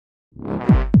And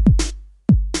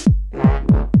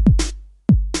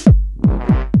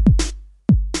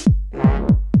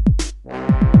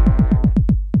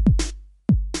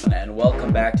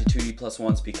welcome back to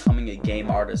 2D+1's Becoming a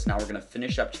Game Artist. Now we're going to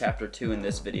finish up Chapter 2 in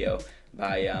this video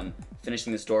by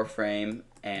finishing this door frame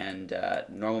and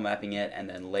normal mapping it, and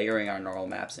then layering our normal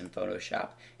maps in Photoshop.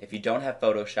 If you don't have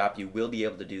Photoshop, you will be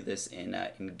able to do this in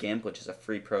GIMP, which is a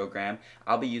free program.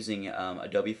 I'll be using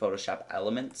Adobe Photoshop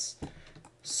Elements.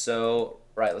 So,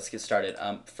 right, let's get started.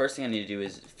 First thing I need to do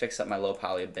is fix up my low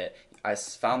poly a bit. I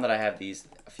found that I have a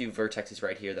few vertexes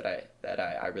right here that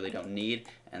I really don't need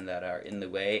and that are in the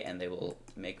way, and they will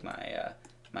make my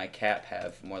my cap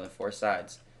have more than 4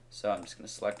 sides. So I'm just going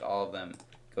to select all of them,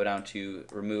 go down to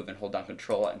remove and hold down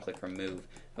Control and click remove.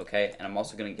 Okay, and I'm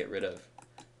also going to get rid of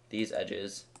these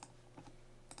edges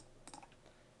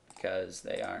because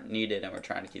they aren't needed, and we're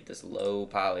trying to keep this low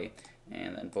poly.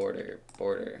 And then border,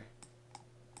 border,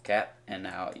 cap, and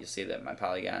now you see that my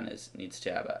polygon needs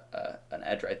to have an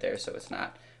edge right there, so it's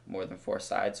not more than 4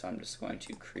 sides. So I'm just going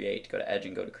to create, go to edge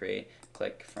and go to create,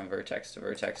 click from vertex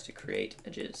to create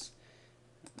edges.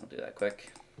 I'll do that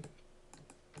quick.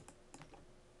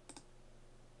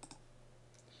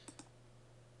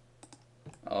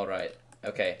 Alright,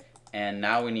 okay, and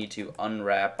now we need to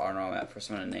unwrap our normal map.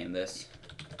 First I'm going to name this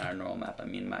our normal map, I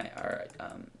mean our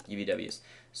UVWs.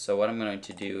 So what I'm going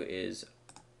to do is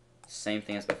same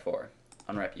thing as before,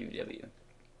 unwrap UVW,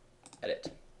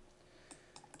 edit.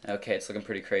 Okay, it's looking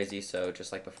pretty crazy, so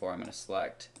just like before I'm going to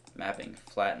select mapping,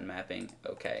 flatten mapping,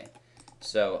 okay.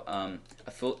 So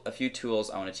a few tools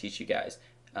I want to teach you guys.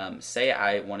 Say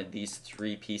I wanted these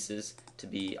 3 pieces to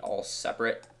be all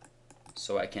separate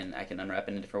so I can unwrap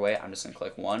it in a different way. I'm just going to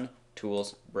click 1,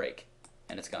 tools, break,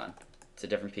 and it's gone. It's a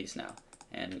different piece now,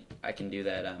 and I can do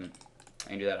that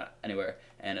anywhere.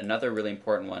 And another really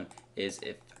important one is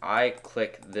if I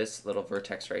click this little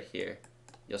vertex right here,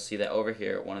 you'll see that over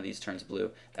here one of these turns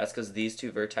blue. That's because these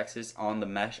 2 vertexes on the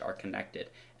mesh are connected.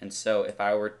 And so if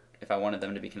I wanted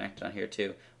them to be connected on here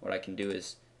too, what I can do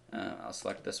is I'll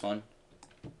select this one.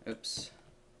 Oops.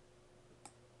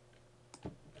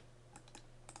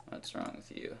 What's wrong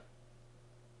with you?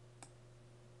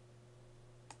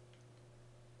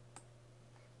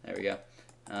 There we go.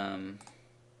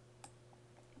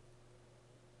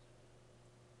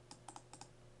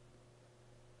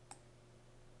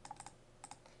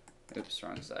 Oops,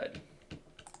 wrong side.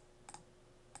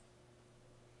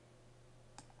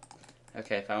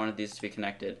 Okay, if I wanted these to be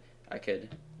connected, I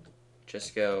could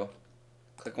just go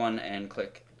click 1 and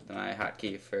click my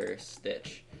hotkey for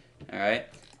stitch. Alright,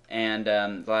 and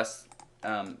the last,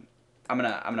 I'm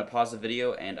gonna pause the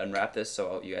video and unwrap this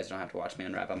so you guys don't have to watch me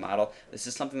unwrap a model. This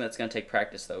is something that's gonna take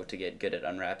practice though to get good at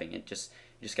unwrapping. You just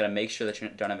gotta make sure that you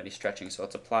don't have any stretching. So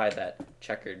let's apply that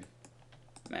checkered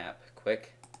map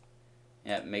quick.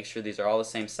 Yeah, make sure these are all the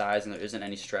same size and there isn't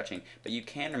any stretching. But you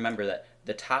can remember that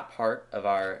the top part of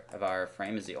our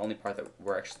frame is the only part that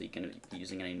we're actually going to be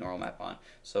using any normal map on.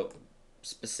 So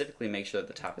specifically make sure that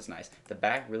the top is nice. The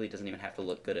back really doesn't even have to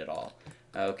look good at all.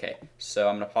 Okay, so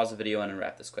I'm going to pause the video and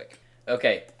unwrap this quick.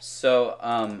 Okay, so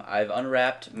I've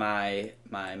unwrapped my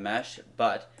mesh,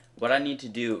 but what I need to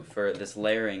do for this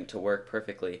layering to work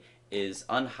perfectly is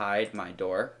unhide my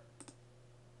door.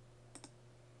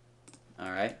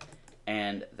 Alright.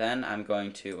 And then I'm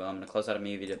going to close out of my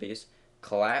UVWs,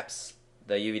 collapse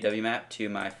the UVW map to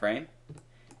my frame,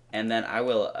 and then I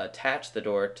will attach the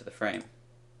door to the frame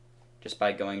just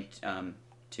by going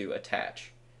to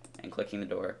attach and clicking the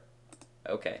door.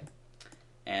 Okay.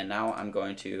 And now I'm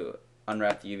going to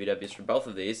unwrap the UVWs for both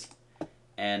of these,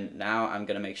 and now I'm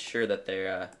going to make sure that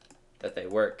they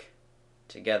work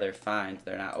together fine.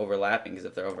 They're not overlapping, because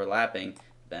if they're overlapping,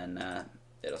 then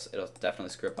it'll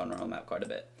definitely screw up on normal map quite a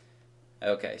bit.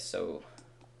 Okay, so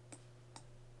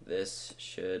this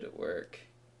should work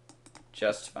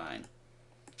just fine.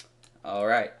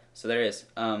 Alright, so there it is.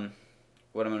 What I'm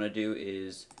going to do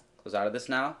is close out of this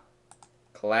now,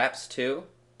 collapse to,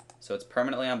 so it's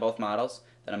permanently on both models.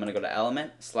 Then I'm going to go to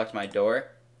Element, select my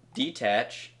door,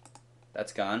 detach,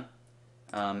 that's gone,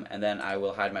 and then I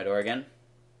will hide my door again.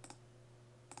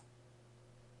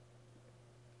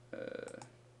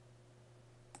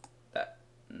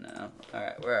 No.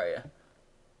 Alright, where are you?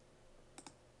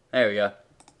 There we go.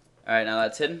 Alright, now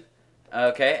that's hidden.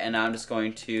 Okay, and now I'm just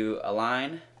going to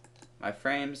align my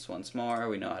frames once more.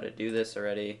 We know how to do this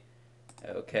already.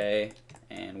 Okay,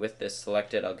 and with this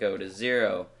selected, I'll go to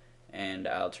 0, and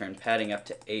I'll turn padding up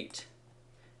to 8,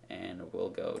 and we'll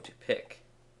go to pick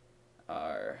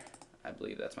our, I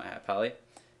believe that's my high poly.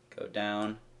 Go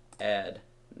down, add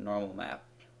normal map,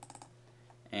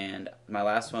 and my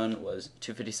last one was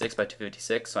 256 by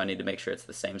 256, so I need to make sure it's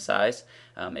the same size.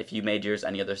 If you made yours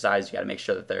any other size, you got to make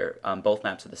sure that they're both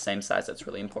maps are the same size. That's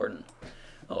really important.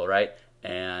 All right,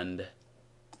 and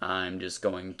I'm just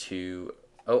going to,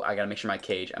 I got to make sure my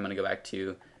cage, I'm going to go back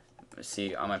to,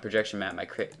 see on my projection map,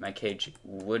 my cage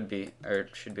would be, or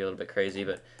should be a little bit crazy,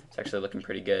 but it's actually looking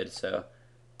pretty good, so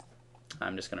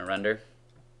I'm just going to render,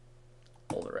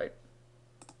 hold it right,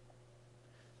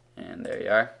 and there you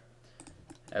are.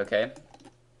 Okay,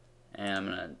 and I'm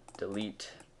going to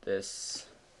delete this,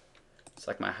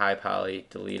 select my high poly,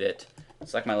 delete it,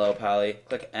 select my low poly,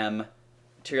 click M,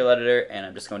 material editor, and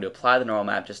I'm just going to apply the normal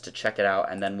map just to check it out,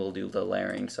 and then we'll do the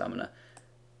layering. So I'm going to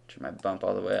turn my bump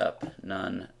all the way up,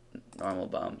 none, normal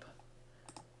bump,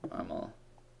 normal,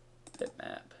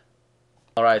 bitmap.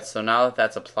 Alright, so now that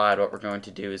that's applied, what we're going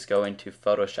to do is go into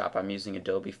Photoshop. I'm using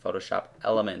Adobe Photoshop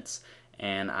Elements,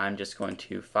 and I'm just going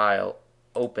to File,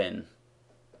 Open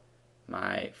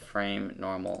my frame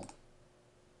normal.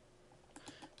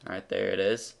 Alright, there it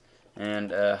is.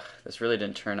 And this really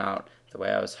didn't turn out the way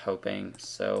I was hoping,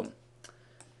 so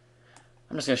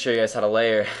I'm just going to show you guys how to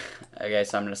layer. Okay,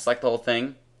 so I'm going to select the whole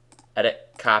thing, edit,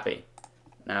 copy.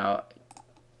 Now,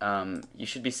 you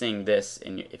should be seeing this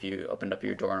if you opened up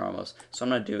your door normals. So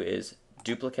what I'm going to do is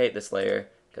duplicate this layer,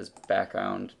 because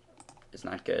background is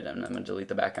not good, and I'm going to delete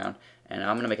the background, and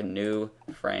I'm going to make a new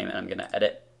frame, and I'm going to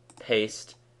edit,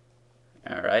 paste,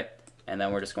 alright, and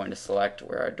then we're just going to select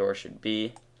where our door should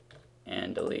be,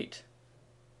 and delete.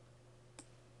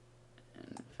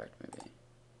 And in fact, maybe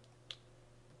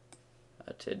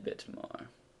a tidbit more.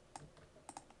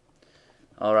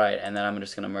 Alright, and then I'm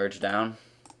just going to merge down.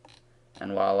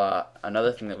 And voila,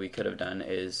 another thing that we could have done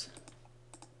is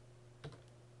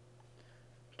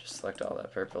just select all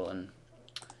that purple and,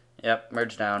 yep,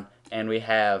 merge down. And we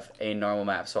have a normal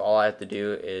map. So all I have to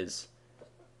do is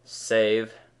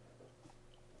save.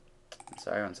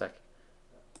 Sorry, one sec.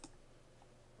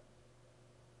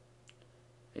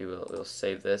 We'll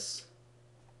save this.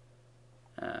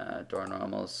 Door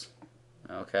normals.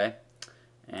 Okay.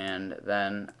 And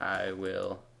then I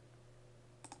will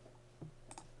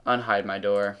unhide my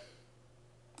door.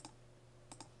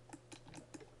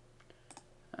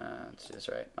 Let's do this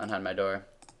right. Unhide my door.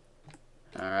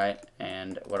 Alright,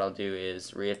 and what I'll do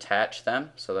is reattach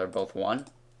them so they're both one.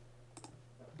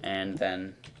 And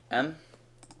then M.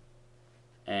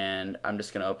 And I'm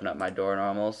just going to open up my door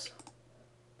normals.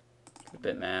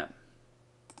 Bitmap.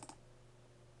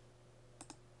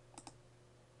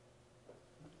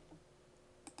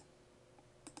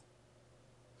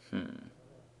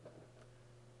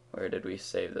 Where did we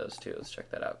save those to? Let's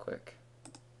check that out quick.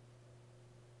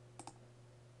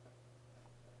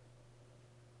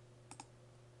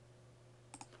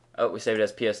 Oh, we saved it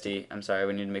as PSD. I'm sorry,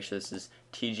 we need to make sure this is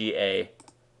TGA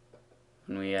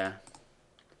when we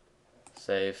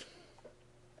save.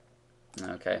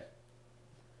 Okay.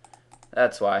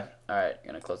 That's why. Alright,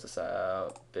 gonna close this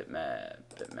out. Bitmap,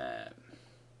 bitmap.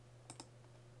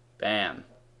 Bam.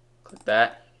 Click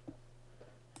that.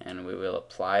 And we will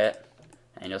apply it.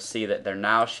 And you'll see that they're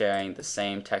now sharing the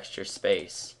same texture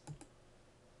space.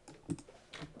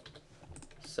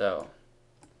 So,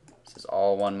 this is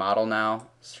all one model now,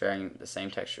 sharing the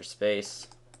same texture space.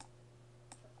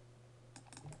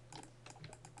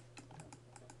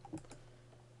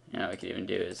 You know what we could even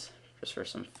do is, just for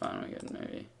some fun, we could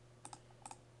maybe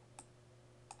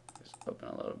just open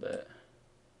a little bit.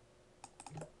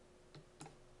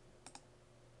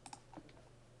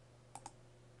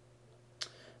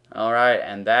 Alright,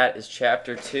 and that is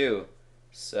chapter 2.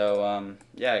 So,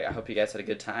 yeah, I hope you guys had a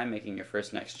good time making your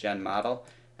first next-gen model.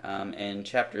 In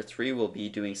chapter 3, we'll be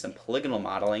doing some polygonal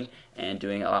modeling and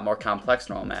doing a lot more complex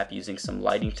normal map using some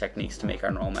lighting techniques to make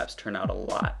our normal maps turn out a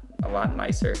lot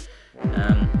nicer.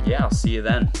 Yeah, I'll see you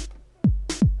then.